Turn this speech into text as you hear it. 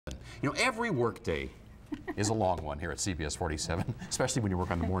You know, every workday is a long one here at CBS47, especially when you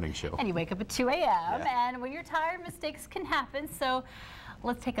work on the morning show. And you wake up at 2 a.m. and when you're tired, mistakes can happen. So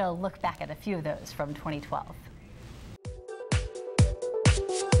let's take a look back at a few of those from 2012.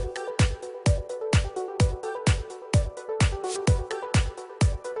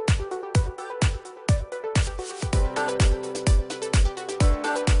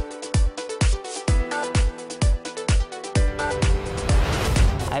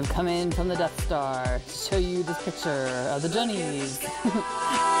 I've come in from the Death Star to show you this picture of the Johnnies.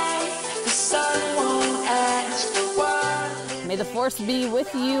 May the Force be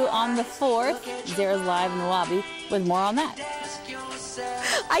with you on the 4th. Zara's live in the lobby with more on that.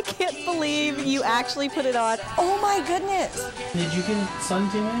 I can't believe you actually put it on. Oh my goodness. Did you get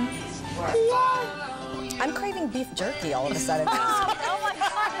suntan in? Yeah. I'm craving beef jerky all of a sudden. Oh my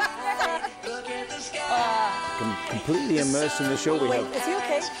God. Completely immersed in the show. Wait, is he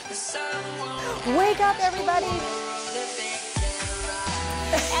okay? Wake up, everybody!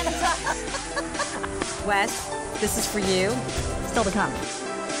 Wes, this is for you. Still to come.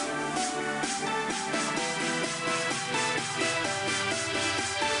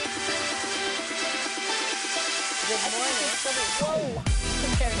 Good morning. Whoa!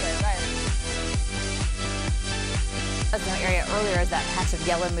 That's no area earlier as that patch of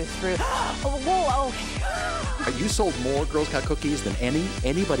yellow moved through. Oh, whoa! You sold more Girl Scout cookies than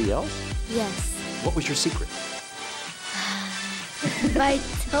anybody else? Yes. What was your secret? I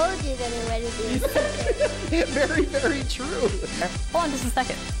told you that it would be a secret. Very, very true. Hold on just a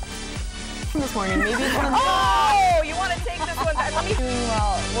second. This morning, maybe. Oh, you want to take this one back? Let me. Doing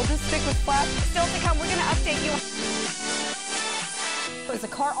well. We'll just stick with flat. Still to come. We're going to update you. Is the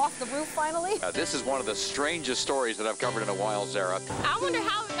car off the roof finally? This is one of the strangest stories that I've covered in a while, Sarah. I wonder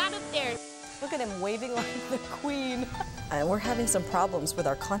how it got up there. Look at him waving like the queen. And we're having some problems with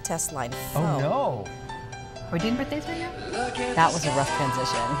our contest line phone. Oh no. Are we doing birthdays right now? That was a rough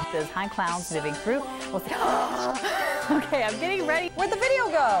transition. Those high clowns moving through. We'll see. Okay, I'm getting ready. Where'd the video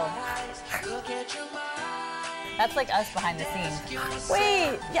go? That's like us behind the scenes.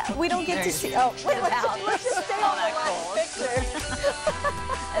 Wait, yeah, we don't get to see. Oh, wait, let's just stay on the last picture.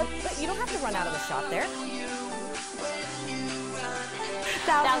 But you don't have to run out of the shot there.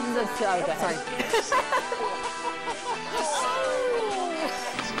 Thousands of okay. Sorry.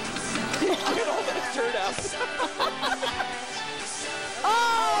 Look at all that turnout.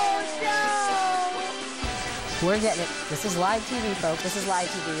 Oh no! We're getting it. This is live TV, folks. This is live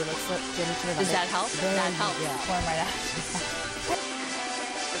TV. Let's let Jenny turn it on. Does that help? That helps. Yeah. Form right after.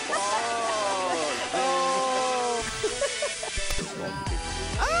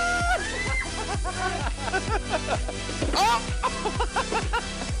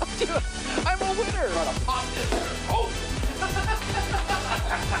 I'm a winner. Try to pop this. Oh.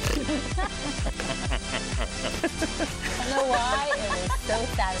 I don't know why. It was so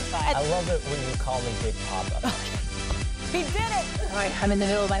satisfying. I love it when you call me Big Papa. He did it! All right, I'm in the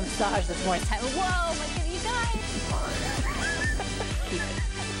middle of my massage this morning. Whoa, my goodness, you guys.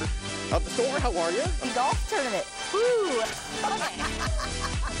 Up the store, how are you? Golf tournament. Woo. Okay.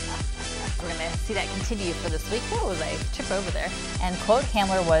 We're going to see that continue for this week. What was I? Trip over there. And quote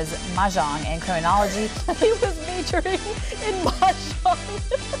handler was Mahjong and criminology. He was majoring in Mahjong.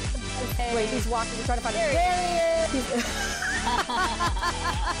 Okay. Wait, he's walking. We're trying to find him. There he is.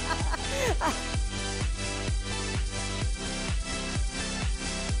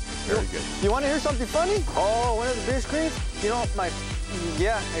 Very good. You want to hear something funny? Oh, one of the big screens? You know,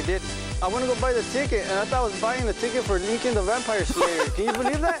 yeah, I did. I want to go buy the ticket, and I thought I was buying the ticket for Lincoln the Vampire Slayer. Can you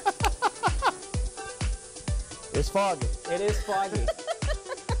believe that? It's foggy. It is foggy.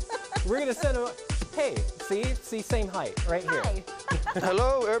 We're gonna send him. Hey, see, same height, right here. Hi.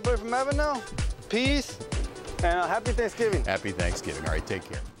 Hello, everybody from Avenel. Peace, and happy Thanksgiving. Happy Thanksgiving. All right, take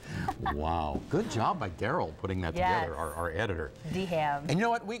care. Wow, good job by Daryl putting that together, our editor. D-Ham. And you know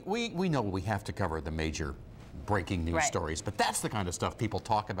what? We know we have to cover the major breaking news stories, but that's the kind of stuff people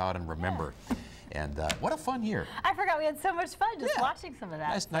talk about and remember. Yeah. And what a fun year. I forgot we had so much fun just watching some of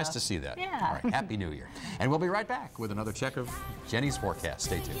that. Nice to see that. Yeah. All right, Happy New Year. And we'll be right back with another check of Jenny's forecast.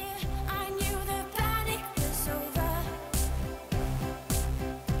 Stay tuned.